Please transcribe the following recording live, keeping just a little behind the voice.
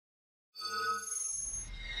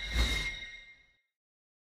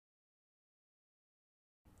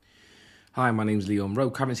Hi, my name's Leon Rowe,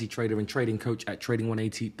 currency trader and trading coach at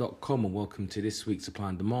trading180.com, and welcome to this week's supply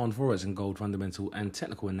and demand, Forex and gold fundamental and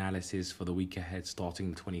technical analysis for the week ahead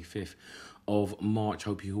starting the 25th of March.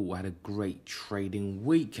 Hope you all had a great trading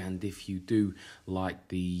week, and if you do like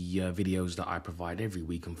the videos that I provide every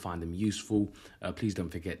week and find them useful, please don't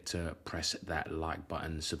forget to press that like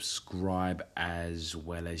button, subscribe, as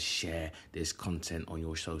well as share this content on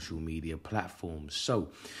your social media platforms. So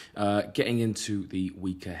getting into the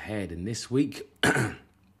week ahead, and this week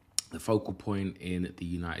the focal point in the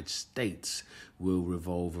United States will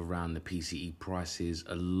revolve around the PCE prices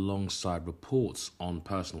alongside reports on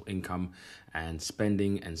personal income and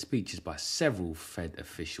spending and speeches by several Fed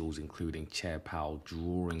officials, including Chair Powell,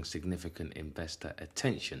 drawing significant investor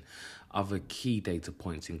attention. Other key data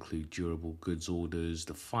points include durable goods orders,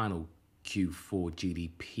 the final Q4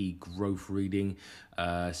 GDP growth reading,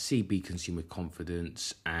 CB consumer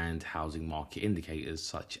confidence, and housing market indicators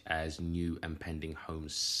such as new and pending home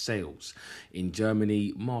sales. In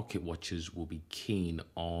Germany, market watchers will be keen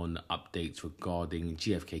on updates regarding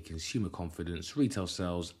GfK consumer confidence, retail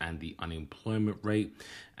sales, and the unemployment rate.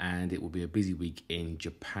 And it will be a busy week in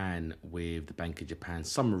Japan with the Bank of Japan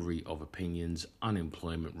summary of opinions,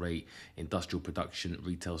 unemployment rate, industrial production,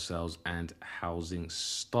 retail sales, and housing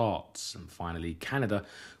starts. And finally, Canada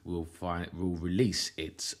will release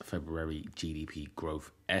its February GDP growth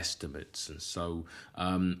estimates. And so,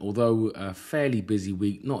 although a fairly busy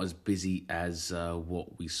week, not as busy as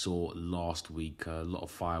what we saw last week, a lot of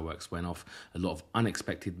fireworks went off, a lot of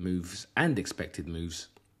unexpected moves and expected moves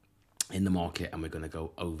in the market, and we're going to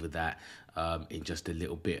go over that in just a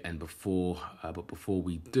little bit. And before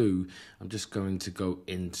we do, I'm just going to go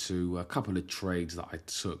into a couple of trades that I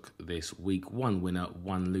took this week. One winner,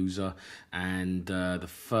 one loser, and the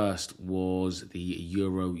first was the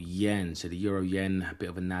euro yen. So the euro yen, a bit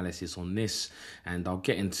of analysis on this, and I'll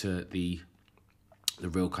get into the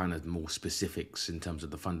real kind of more specifics in terms of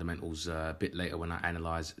the fundamentals a bit later when I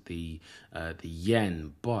analyze the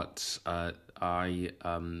yen. But I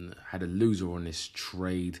had a loser on this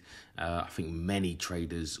trade. I think many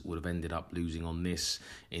traders would have ended up losing on this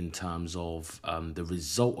in terms of the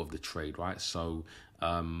result of the trade, right? So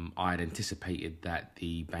I had anticipated that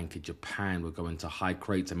the Bank of Japan were going to hike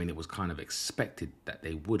rates. I mean, it was kind of expected that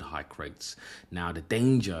they would hike rates. Now, the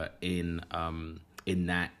danger in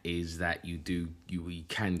that is that you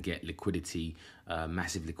can get liquidity,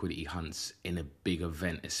 massive liquidity hunts in a big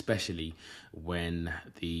event, especially when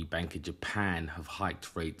the Bank of Japan have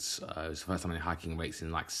hiked rates. It was the first time they're hiking rates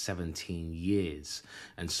in like 17 years.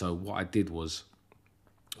 And so what I did was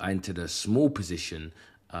I entered a small position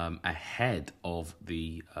ahead of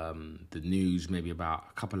the news, maybe about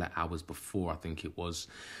a couple of hours before, I think it was.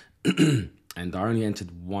 And I only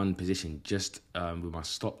entered one position just with my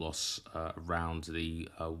stop loss around the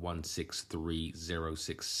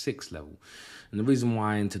 163066 level. And the reason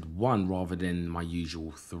why I entered one rather than my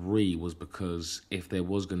usual three was because if there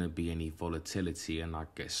was going to be any volatility and I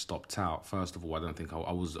get stopped out, first of all, I don't think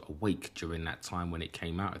I was awake during that time when it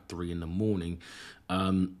came out at 3 a.m.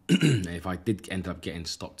 If I did end up getting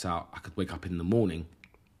stopped out, I could wake up in the morning,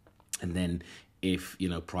 and then if,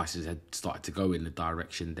 prices had started to go in the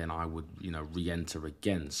direction, then I would, re-enter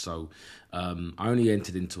again. So I only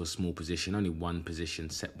entered into a small position, only one position,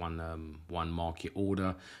 set one market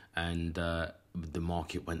order, and the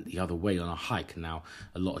market went the other way on a hike. Now,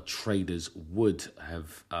 a lot of traders would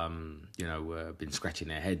have, been scratching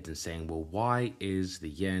their heads and saying, well, why is the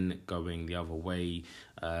yen going the other way?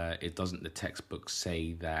 It doesn't the textbook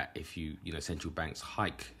say that if central banks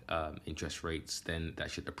hike interest rates, then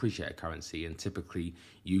that should appreciate a currency, and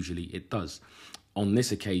usually it does. On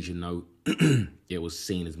this occasion, though, it was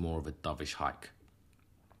seen as more of a dovish hike.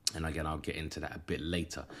 And again, I'll get into that a bit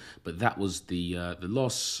later. But that was the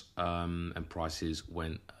loss, and prices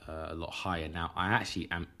went a lot higher. Now, I actually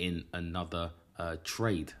am in another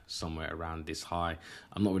trade somewhere around this high.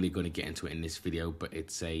 I'm not really going to get into it in this video, but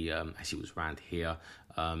it's actually it was around here,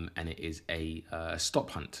 and it is a stop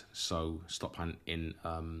hunt. So stop hunt in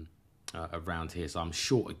around here. So I'm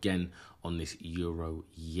short again on this euro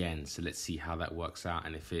yen. So let's see how that works out,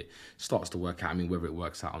 and if it starts to work out, I mean, whether it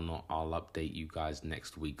works out or not, I'll update you guys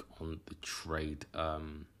next week on the trade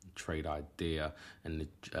idea and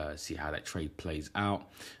see how that trade plays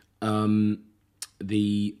out.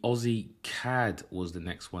 The Aussie CAD was the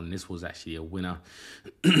next one. This was actually a winner.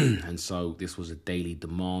 And so this was a daily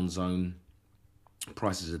demand zone.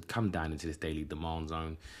 Prices had come down into this daily demand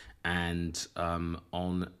zone. And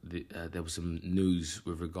there was some news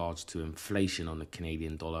with regards to inflation on the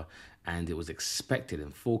Canadian dollar and it was expected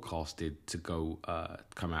and forecasted to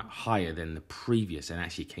come out higher than the previous, and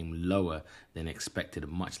actually came lower than expected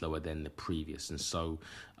and much lower than the previous. And so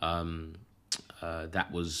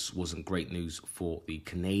that wasn't great news for the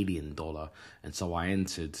Canadian dollar, and so I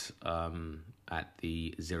entered at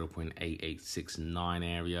the 0.8869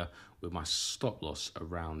 area with my stop loss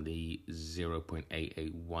around the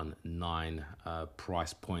 0.8819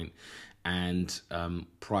 price point, and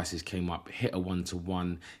prices came up, hit a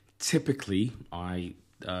 1-to-1. Typically, I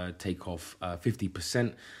take off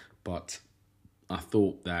 50%, but I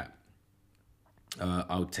thought that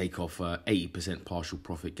I would take off 80% partial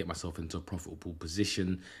profit, get myself into a profitable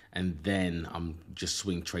position, and then I'm just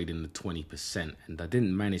swing trading the 20%. And I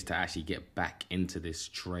didn't manage to actually get back into this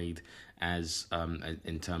trade as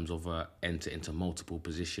in terms of enter into multiple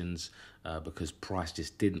positions because price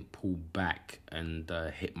just didn't pull back and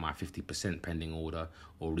hit my 50% pending order,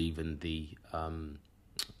 or even the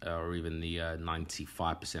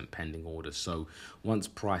 95% pending order. So once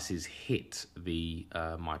prices hit the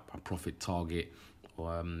my profit target,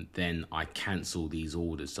 then I cancel these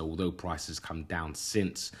orders. So although prices come down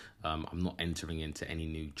since, I'm not entering into any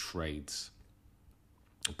new trades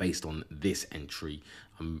based on this entry.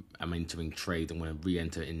 I'm entering trades. I'm going to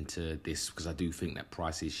re-enter into this because I do think that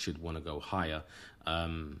prices should want to go higher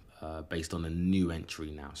based on a new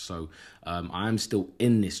entry now. So I am still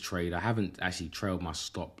in this trade. I haven't actually trailed my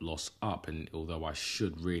stop loss up, and although I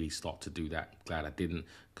should really start to do that, glad I didn't,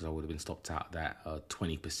 because I would have been stopped out that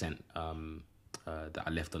 20% that I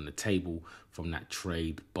left on the table from that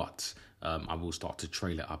trade. But I will start to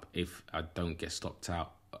trail it up if I don't get stopped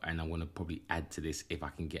out, and I want to probably add to this if I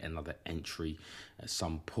can get another entry at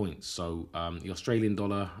some point. So the Australian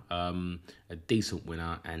dollar, a decent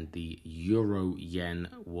winner, and the euro yen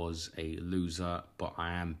was a loser, but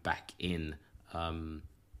I am back in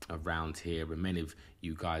around here. And many of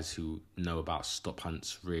you guys who know about stop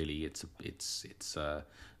hunts, really, it's the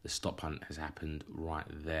stop hunt has happened right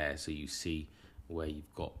there. So you see where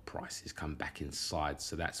you've got prices come back inside.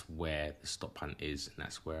 So that's where the stop hunt is, and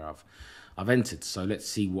that's where I've entered. So let's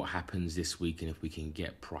see what happens this week, and if we can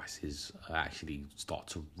get prices actually start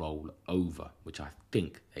to roll over, which I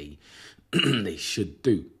think they they should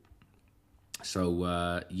do.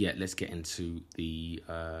 So yeah, let's get into the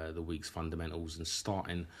week's fundamentals, and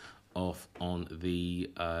starting off on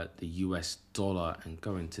the US dollar and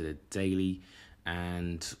going to the daily.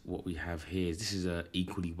 And what we have here is this is a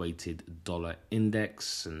equally weighted dollar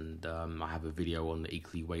index, and I have a video on the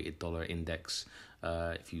equally weighted dollar index.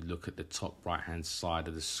 If you look at the top right hand side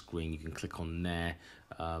of the screen, you can click on there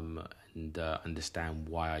and understand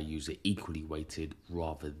why I use it equally weighted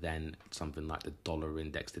rather than something like the dollar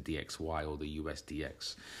index, the DXY or the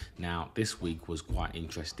USDX. Now, this week was quite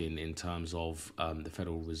interesting in terms of the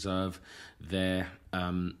Federal Reserve. Their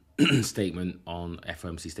statement on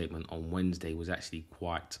FOMC statement on Wednesday was actually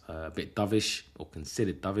quite a bit dovish, or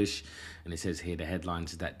considered dovish, and it says here the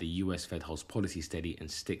headlines is that the US Fed holds policy steady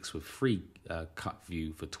and sticks with free cut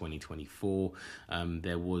view for 2024.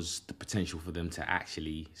 There was the potential for them to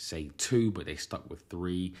actually say 2, but they stuck with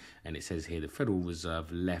 3, and it says here the Federal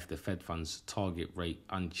Reserve left the Fed funds target rate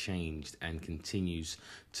unchanged and continues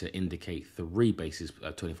to indicate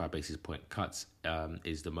 25 basis point cuts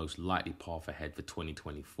is the most likely path ahead for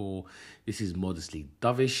 2024. This is modestly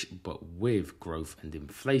dovish, but with growth and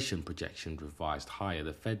inflation projections revised higher,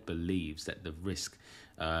 the Fed believes that the risk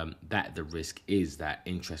is that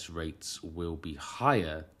interest rates will be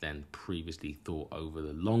higher than previously thought over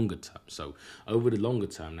the longer term. So over the longer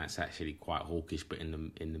term, that's actually quite hawkish, but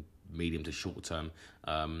in the medium to short term,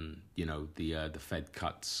 the Fed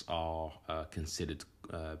cuts are considered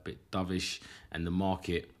a bit dovish, and the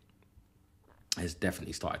market has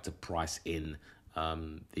definitely started to price in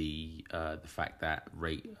the fact that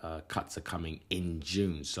rate cuts are coming in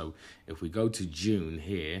June. So if we go to June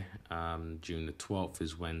here, June the 12th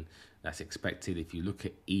is when that's expected. If you look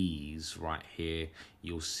at ease right here,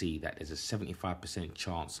 you'll see that there's a 75%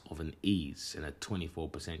 chance of an ease and a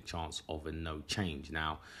 24% chance of a no change.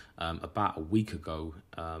 Now, about a week ago,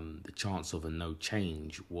 the chance of a no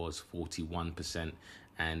change was 41%,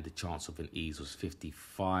 and the chance of an ease was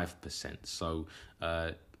 55%. So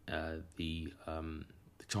the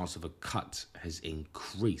chance of a cut has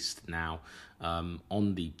increased. Now,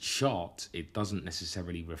 on the chart, it doesn't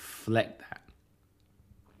necessarily reflect that.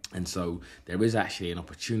 And so there is actually an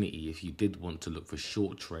opportunity if you did want to look for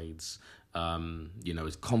short trades,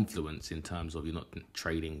 as confluence in terms of you're not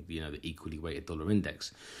trading, the equally weighted dollar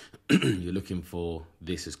index. You're looking for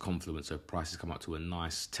this as confluence. So prices come up to a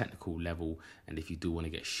nice technical level, and if you do want to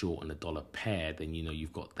get short on the dollar pair, then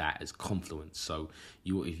you've got that as confluence. So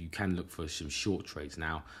if you can look for some short trades.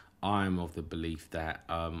 Now, I'm of the belief that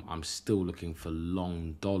I'm still looking for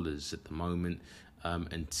long dollars at the moment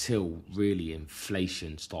until really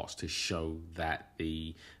inflation starts to show that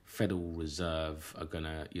the Federal Reserve are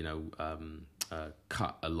gonna,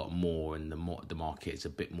 cut a lot more, and the market is a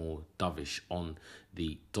bit more dovish on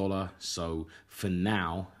the dollar. So for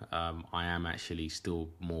now, I am actually still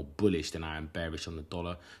more bullish than I am bearish on the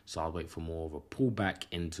dollar. So I'll wait for more of a pullback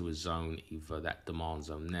into a zone, either that demand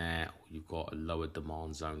zone there, or you've got a lower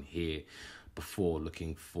demand zone here, before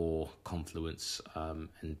looking for confluence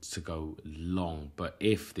and to go long. But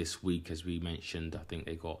if this week, as we mentioned, I think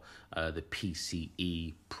they got the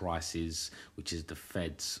PCE prices, which is the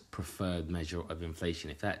Fed's preferred measure of inflation,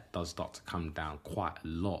 if that does start to come down quite a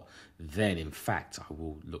lot, then in fact I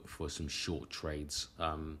will look for some short trades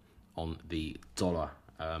on the dollar.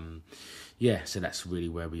 So that's really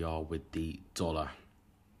where we are with the dollar.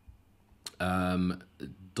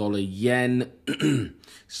 Dollar yen.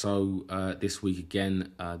 So this week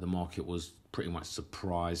again, the market was pretty much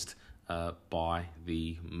surprised by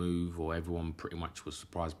the move, or everyone pretty much was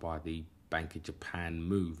surprised by the Bank of Japan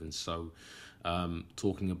move. And so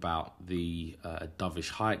talking about the dovish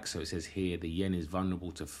hike, so it says here the yen is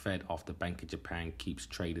vulnerable to Fed after Bank of Japan keeps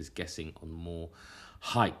traders guessing on more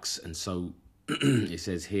hikes. And so it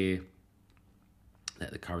says here that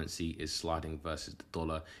the currency is sliding versus the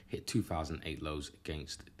dollar, hit 2008 lows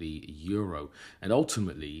against the euro, and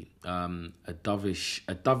ultimately a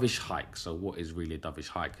dovish hike. So what is really a dovish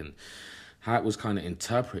hike, and how it was kind of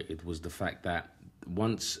interpreted was the fact that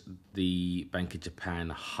once the Bank of Japan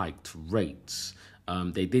hiked rates,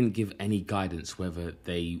 they didn't give any guidance whether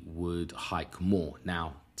they would hike more.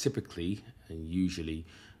 Now, typically and usually,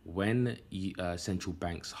 when central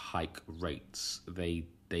banks hike rates,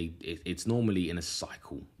 it's normally in a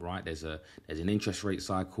cycle, right? There's an interest rate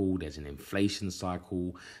cycle, there's an inflation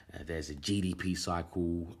cycle, there's a GDP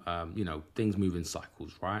cycle. Things move in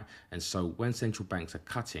cycles, right? And so when central banks are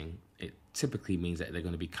cutting, it typically means that they're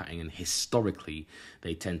going to be cutting, and historically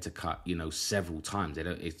they tend to cut, several times.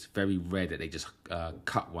 It's very rare that they just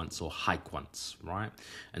cut once or hike once, right?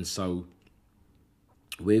 And so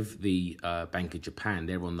with the Bank of Japan,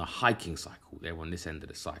 they're on the hiking cycle. They're on this end of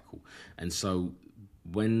the cycle. And so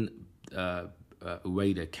when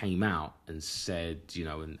Ueda came out and said,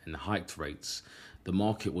 and hiked rates, the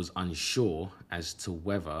market was unsure as to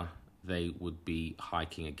whether they would be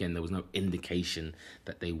hiking again. There was no indication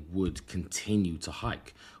that they would continue to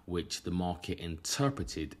hike, which the market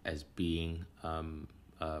interpreted as being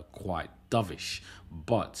quite dovish.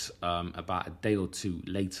 But about a day or two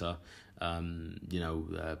later,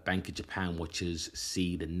 Bank of Japan watchers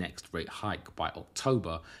see the next rate hike by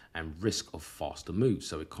October and risk of faster moves.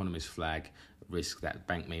 So economists flag risk that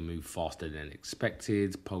bank may move faster than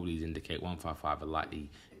expected. Polies indicate 155 a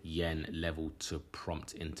likely yen level to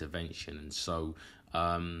prompt intervention. And so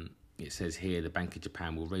it says here the Bank of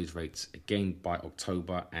Japan will raise rates again by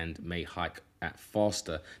October and may hike at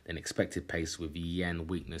faster than expected pace, with yen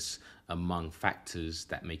weakness among factors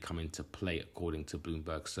that may come into play, according to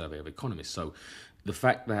Bloomberg survey of economists. So the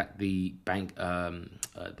fact that the bank,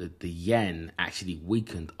 the yen actually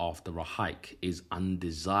weakened after a hike is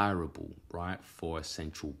undesirable, right, for a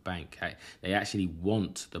central bank. They actually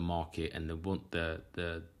want the market and they want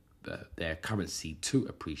their currency to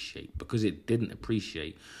appreciate. Because it didn't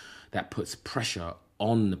appreciate, that puts pressure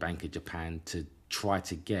on the Bank of Japan to try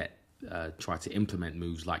to implement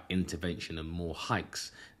moves like intervention and more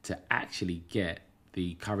hikes to actually get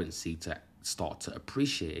the currency to start to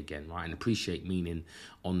appreciate again, right? And appreciate meaning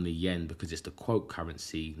on the yen, because it's the quote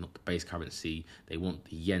currency, not the base currency. They want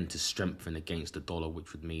the yen to strengthen against the dollar,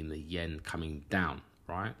 which would mean the yen coming down,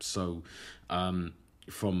 right? So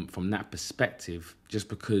from that perspective, just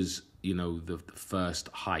because the first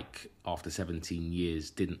hike after 17 years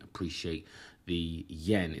didn't appreciate the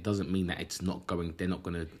yen, it doesn't mean that it's not going. They're not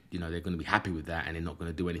going to, they're going to be happy with that, and they're not going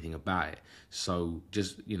to do anything about it. So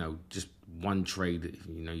just one trade,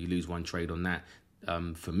 you lose one trade on that.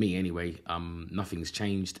 For me anyway, nothing's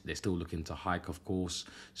changed. They're still looking to hike, of course.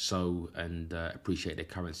 So and appreciate their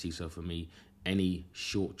currency. So for me, any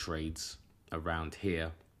short trades around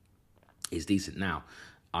here is decent. Now,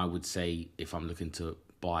 I would say if I'm looking to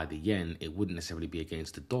buy the yen, it wouldn't necessarily be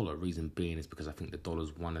against the dollar. Reason being is because I think the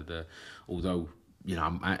dollar's one of the, although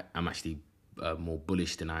I'm actually more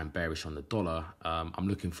bullish than I am bearish on the dollar. I'm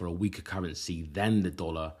looking for a weaker currency than the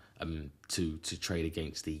dollar to trade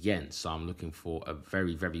against the yen. So I'm looking for a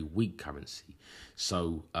very, very weak currency.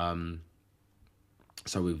 So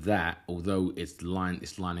with that, although it's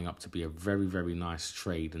lining up to be a very, very nice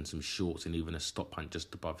trade and some shorts and even a stop hunt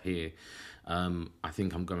just above here, I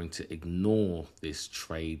think I'm going to ignore this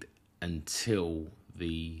trade until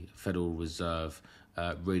the Federal Reserve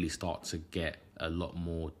really start to get a lot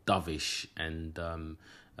more dovish and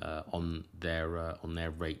on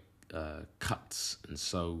their rate cuts. And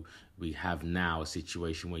so we have now a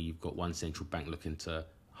situation where you've got one central bank looking to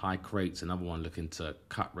hike rates, another one looking to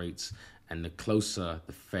cut rates. And the closer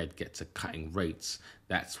the Fed gets to cutting rates,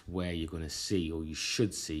 that's where you're going to see, or you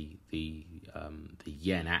should see, the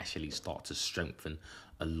yen actually start to strengthen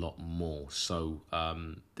a lot more. So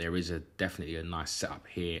there is definitely a nice setup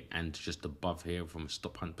here and just above here from a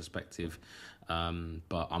stop hunt perspective.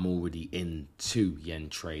 But I'm already in 2 yen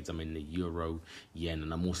trades. I'm in the euro yen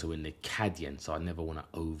and I'm also in the CAD yen. So I never want to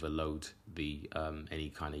overload the any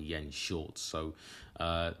kind of yen shorts. So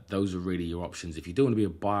those are really your options. If you do want to be a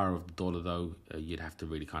buyer of the dollar, though, you'd have to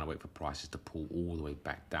really kind of wait for prices to pull all the way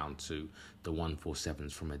back down to the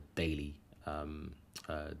 147s from a daily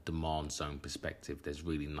demand zone perspective. There's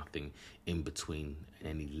really nothing in between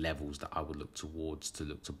any levels that I would look towards to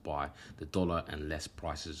look to buy the dollar, unless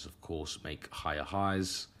prices, of course, make higher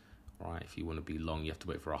highs. Right? If you want to be long, you have to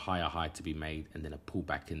wait for a higher high to be made and then a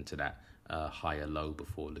pullback into that higher low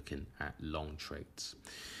before looking at long trades.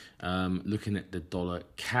 Looking at the dollar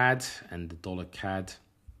CAD and the dollar CAD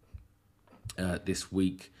this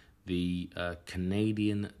week, the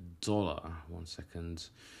Canadian dollar. 1 second.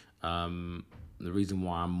 The reason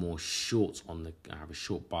why I'm more short I have a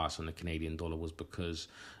short bias on the Canadian dollar was because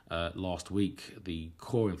last week the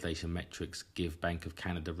core inflation metrics give Bank of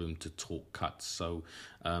Canada room to talk cuts. So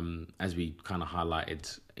as we kind of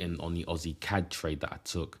highlighted on the Aussie CAD trade that I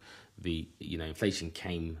took, the inflation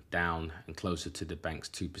came down and closer to the bank's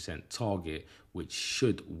 2% target, which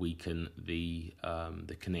should weaken the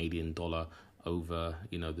Canadian dollar over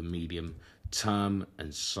the medium term.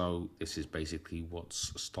 And so this is basically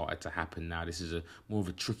what's started to happen now. This is more of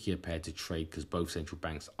a trickier pair to trade because both central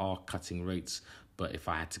banks are cutting rates. But if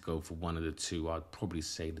I had to go for one of the two, I'd probably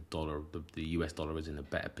say the US dollar is in a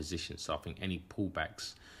better position. So I think any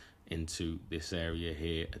pullbacks into this area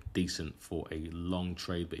here are decent for a long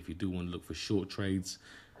trade. But if you do want to look for short trades,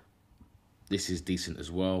 this is decent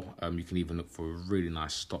as well. You can even look for a really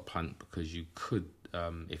nice stop hunt, because you could,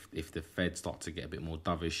 if the Fed starts to get a bit more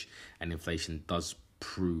dovish and inflation does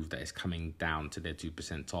prove that it's coming down to their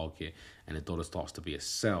 2% target and the dollar starts to be a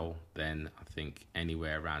sell, then I think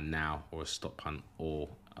anywhere around now or a stop hunt or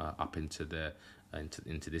up into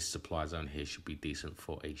this supply zone here should be decent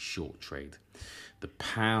for a short trade. The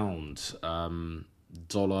pound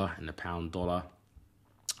dollar and the pound dollar,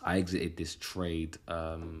 I exited this trade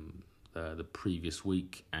the previous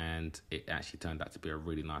week, and it actually turned out to be a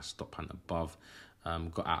really nice stop hunt above.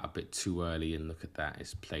 Got out a bit too early, and look at that,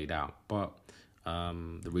 it's played out. But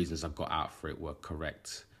the reasons I got out for it were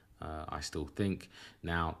correct, I still think.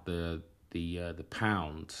 Now the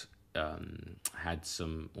pound had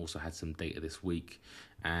some data this week,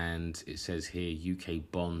 and it says here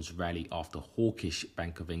UK bonds rally after hawkish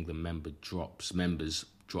Bank of England members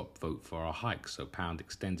drop vote for a hike. So pound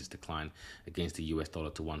extends its decline against the US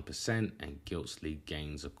dollar to 1%, and gilts lead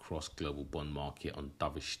gains across global bond market on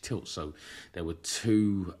dovish tilt. So there were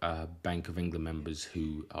 2 Bank of England members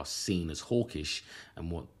who are seen as hawkish, and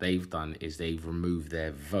what they've done is they've removed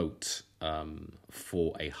their vote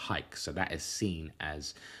for a hike. So that is seen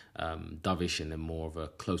as dovish and then more of a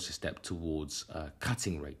closer step towards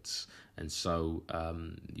cutting rates. And so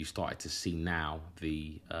you started to see now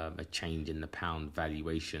a change in the pound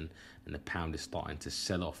valuation, and the pound is starting to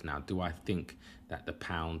sell off. Now, do I think that the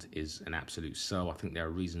pound is an absolute sell? I think there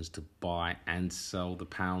are reasons to buy and sell the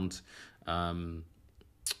pound. There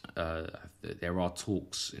are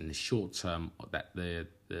talks in the short term that the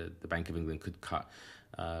Bank of England could cut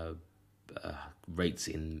rates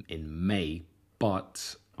in May,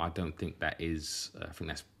 but I don't think that is. I think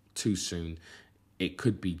that's too soon. It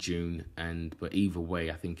could be June, but either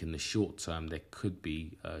way, I think in the short term there could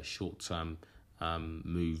be short-term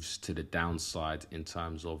moves to the downside in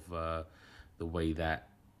terms of the way that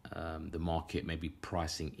the market may be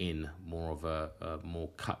pricing in more of more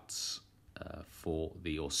cuts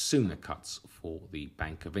or sooner cuts for the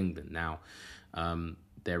Bank of England. Now,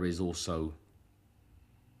 there is also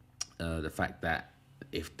the fact that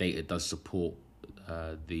if data does support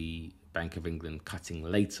the Bank of England cutting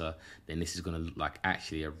later, then this is going to look like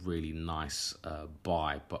actually a really nice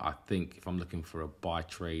buy. But I think if I'm looking for a buy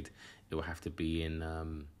trade, it will have to be in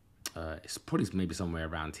it's probably maybe somewhere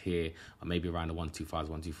around here, or maybe around the 125s,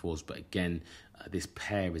 124s. But again, this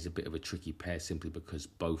pair is a bit of a tricky pair simply because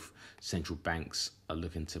both central banks are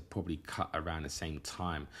looking to probably cut around the same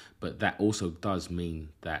time. But that also does mean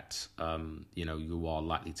that, you are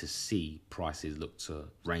likely to see prices look to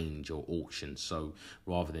range or auction, so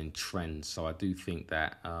rather than trends. So I do think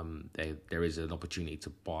that there is an opportunity to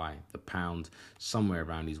buy the pound somewhere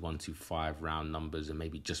around these 125 round numbers and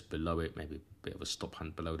maybe just below it, maybe a bit of a stop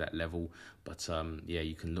hunt below that level. But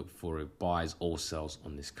you can look for buys or sells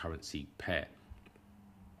on this currency pair.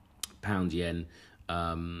 Pound yen,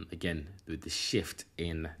 again, with the shift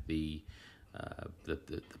in the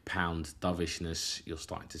pound dovishness, you're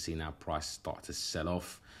starting to see now price start to sell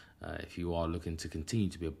off. If you are looking to continue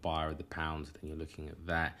to be a buyer of the pound, then you're looking at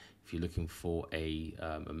that. If you're looking for a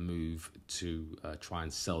move to try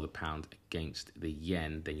and sell the pound against the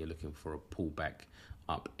yen, then you're looking for a pullback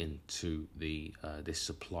up into this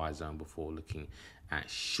supply zone before looking at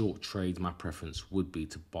short trades. My preference would be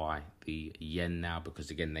to buy the yen now because,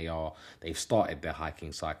 again, they've started their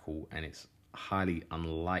hiking cycle, and it's highly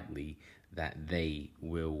unlikely that they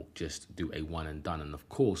will just do a one and done. And of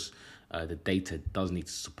course, the data does need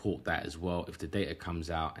to support that as well. If the data comes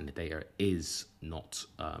out and the data is not,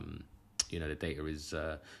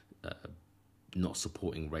 not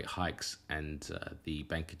supporting rate hikes, and the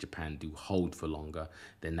Bank of Japan do hold for longer,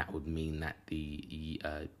 then that would mean that the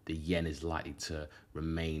yen is likely to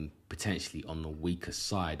remain potentially on the weaker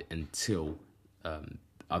side until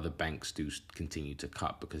other banks do continue to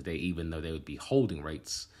cut, because even though they would be holding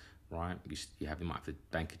rates, right? You have the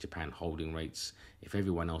Bank of Japan holding rates. If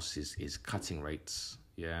everyone else is cutting rates,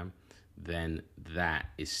 then that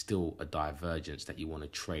is still a divergence that you want to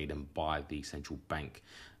trade and buy the central bank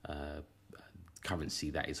currency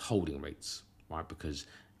that is holding rates, right? Because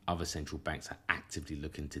other central banks are actively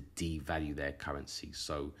looking to devalue their currency.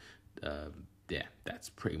 So, that's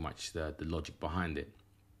pretty much the logic behind it.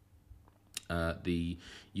 The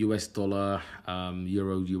US dollar,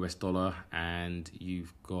 euro, US dollar, and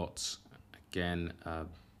you've got, again,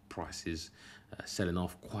 prices selling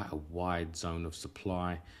off quite a wide zone of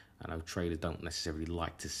supply. I know traders don't necessarily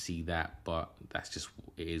like to see that, but that's just,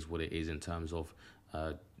 it is what it is in terms of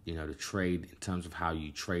the trade, in terms of how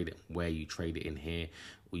you trade it, where you trade it in here.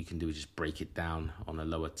 What you can do is just break it down on a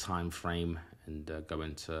lower time frame and go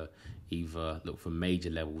into either look for major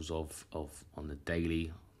levels of on the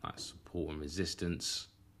daily, like support and resistance,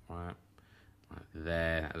 right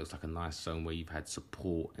there. That looks like a nice zone where you've had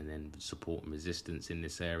support and then support and resistance in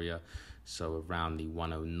this area. So around the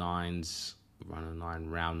 109s, 109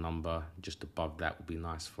 round number, just above that would be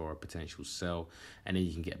nice for a potential sell. And then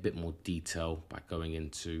you can get a bit more detail by going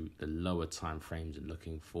into the lower time frames and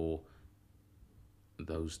looking for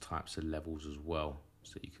those types of levels as well.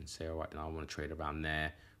 So you can say, all right, now I want to trade around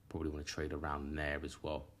there, probably want to trade around there as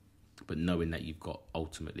well. But knowing that you've got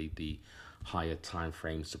ultimately the higher time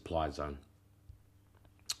frame supply zone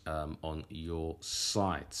on your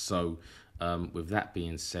side. So with that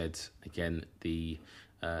being said, again, the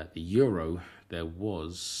euro, there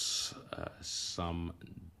was some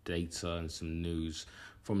data and some news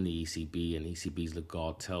from the ECB, and ECB's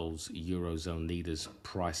Lagarde tells Eurozone leaders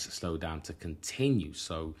price slowdown to continue.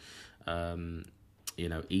 So,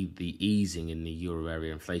 the easing in the euro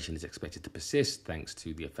area inflation is expected to persist thanks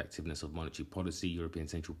to the effectiveness of monetary policy. European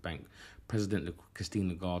Central Bank President Christine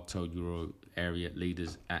Lagarde told euro area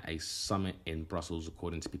leaders at a summit in Brussels,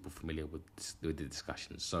 according to people familiar with the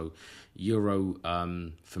discussions. So euro,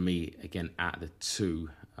 for me, again, out of the two,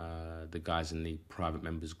 the guys in the private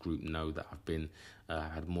members group know that I've been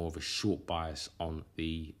had more of a short bias on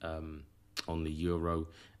the euro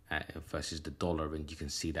versus the dollar, and you can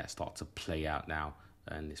see that start to play out now,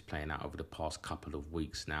 and it's playing out over the past couple of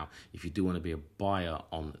weeks now. If you do want to be a buyer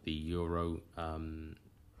on the euro,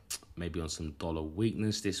 maybe on some dollar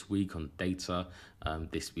weakness this week on data,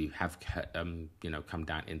 we have come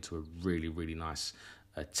down into a really, really nice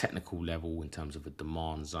technical level in terms of a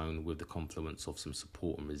demand zone with the confluence of some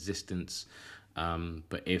support and resistance.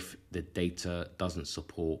 But if the data doesn't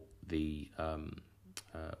support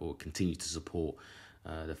or continues to support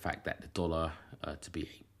the fact that the dollar to be a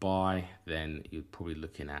buy, then you're probably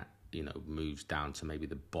looking at moves down to maybe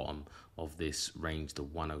the bottom of this range. The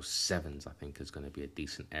 107s I think is going to be a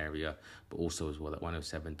decent area, but also as well that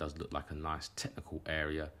 107 does look like a nice technical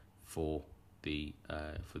area for the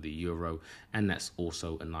euro, and that's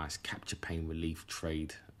also a nice capture pain relief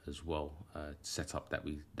trade as well, setup that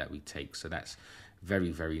we take. So that's very,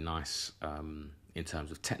 very nice in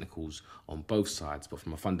terms of technicals on both sides. But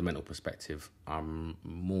from a fundamental perspective, I'm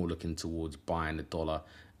more looking towards buying the dollar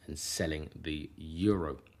and selling the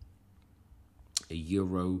euro. A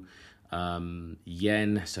euro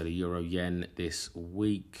Yen, so the euro yen this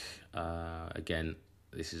week. Again,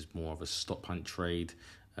 this is more of a stop hunt trade.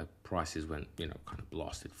 Prices went, kind of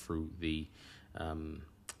blasted through the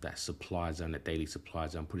that supply zone, that daily supply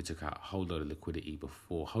zone. Probably took out a whole load of liquidity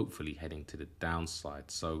before hopefully heading to the downside.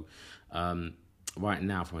 So right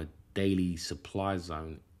now, from a daily supply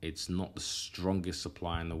zone, it's not the strongest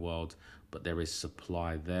supply in the world, but there is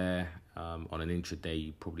supply there. On an intraday,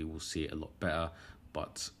 you probably will see it a lot better,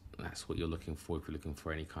 but that's what you're looking for if you're looking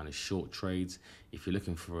for any kind of short trades. If you're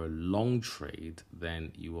looking for a long trade,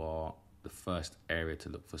 then the first area to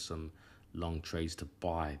look for some long trades to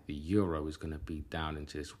buy. The euro is going to be down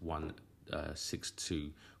into this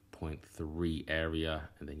 162.3 area,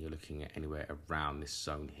 and then you're looking at anywhere around this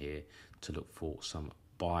zone here to look for some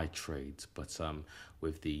buy trades. But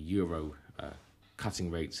with the euro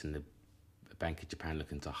cutting rates and the Bank of Japan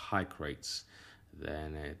looking to hike rates,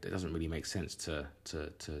 then it doesn't really make sense to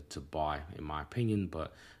buy, in my opinion.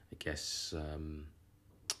 But I guess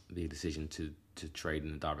the decision to trade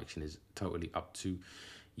in the direction is totally up to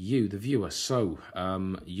you, the viewer. So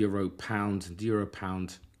euro pound,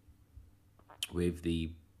 with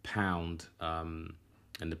the pound and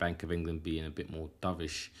the Bank of England being a bit more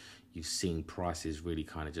dovish, you've seen prices really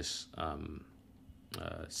kind of just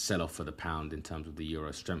sell off for the pound in terms of the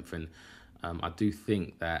euro strengthen. I do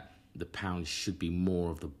think that the pound should be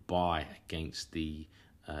more of the buy against the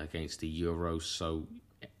euro. So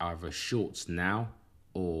either shorts now,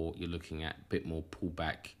 or you're looking at a bit more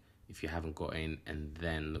pullback if you haven't got in, and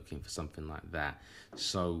then looking for something like that.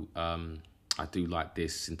 So I do like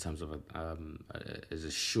this in terms of as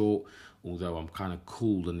a short, although I'm kind of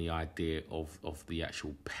cool on the idea of the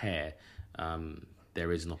actual pair.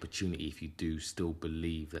 There is an opportunity if you do still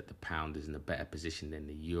believe that the pound is in a better position than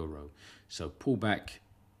the euro. So pullback,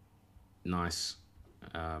 nice,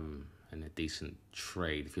 and a decent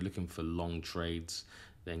trade. If you're looking for long trades,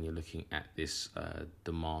 then you're looking at this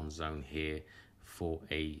demand zone here for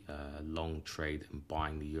a long trade and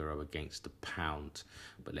buying the euro against the pound.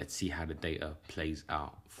 But let's see how the data plays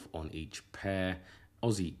out on each pair.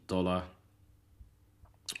 Aussie dollar,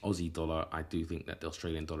 I do think that the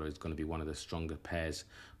Australian dollar is going to be one of the stronger pairs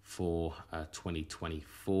for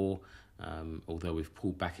 2024. Although we've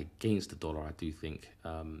pulled back against the dollar, I do think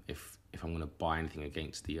if I'm going to buy anything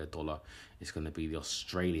against the dollar, it's going to be the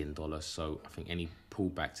Australian dollar. So I think any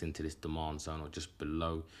pullbacks into this demand zone or just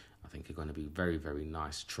below, I think are going to be very, very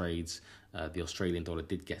nice trades. The Australian dollar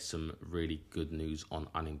did get some really good news on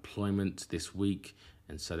unemployment this week,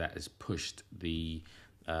 and so that has pushed the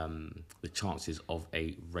chances of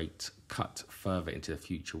a rate cut further into the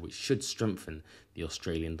future, which should strengthen the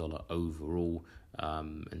Australian dollar overall.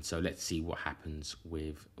 And so let's see what happens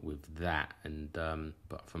with that. And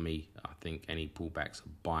but for me, I think any pullbacks are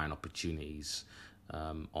buying opportunities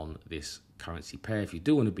on this currency pair. If you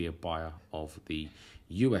do want to be a buyer of the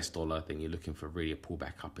US dollar, then you're looking for really a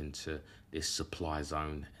pullback up into this supply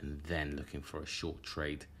zone, and then looking for a short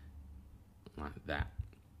trade like that.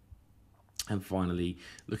 And finally,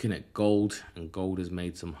 looking at gold, and gold has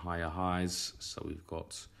made some higher highs. So we've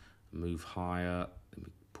got a move higher, then we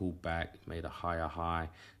pull back, made a higher high.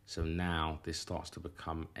 So now this starts to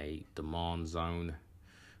become a demand zone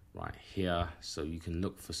right here. So you can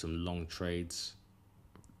look for some long trades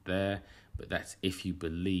there, but that's if you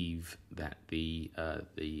believe that the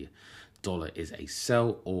dollar is a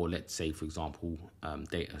sell, or let's say, for example,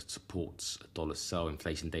 data supports a dollar sell,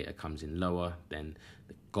 inflation data comes in lower, then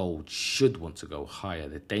the gold should want to go higher.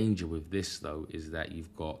 The danger with this, though, is that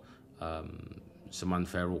you've got some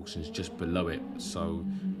unfair auctions just below it. So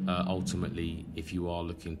ultimately, if you are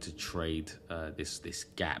looking to trade this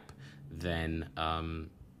gap, then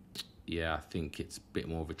I think it's a bit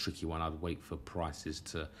more of a tricky one. I'd wait for prices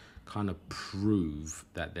to kind of prove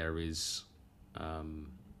that there is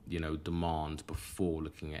demand before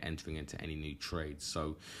looking at entering into any new trades.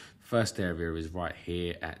 So first area is right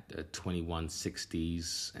here at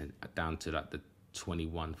 2160s and down to like the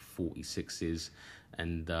 2146s.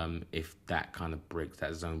 And if that kind of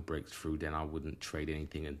that zone breaks through, then I wouldn't trade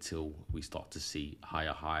anything until we start to see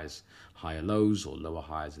higher highs, higher lows, or lower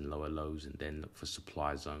highs and lower lows, and then look for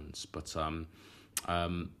supply zones. But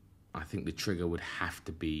I think the trigger would have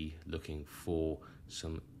to be looking for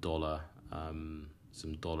some dollar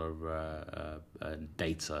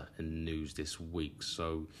data and news this week.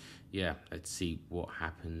 So let's see what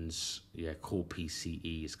happens. Core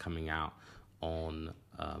PCE is coming out on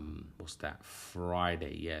what's that,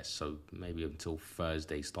 Friday. Yes, so maybe until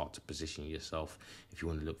Thursday start to position yourself if you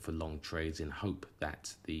want to look for long trades in hope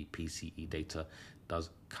that the PCE data does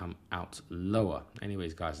come out lower.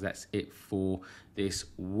 Anyways, guys, that's it for this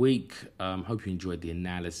week. Hope you enjoyed the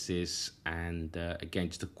analysis, and again,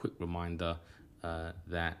 just a quick reminder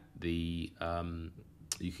that the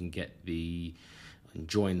you can get the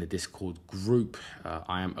join the Discord group.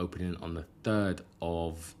 I am opening on the 3rd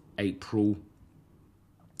of April.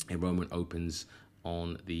 Enrollment opens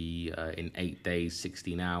on the in 8 days,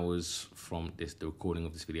 16 hours from the recording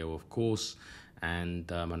of this video, of course.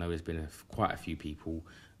 And I know there's been quite a few people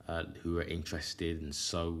who are interested, and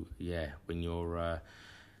so yeah, when you're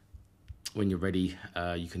ready,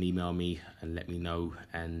 you can email me and let me know,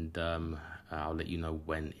 and I'll let you know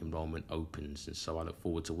when enrollment opens. And so I look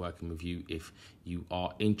forward to working with you if you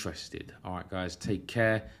are interested. All right, guys, take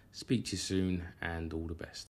care. Speak to you soon, and all the best.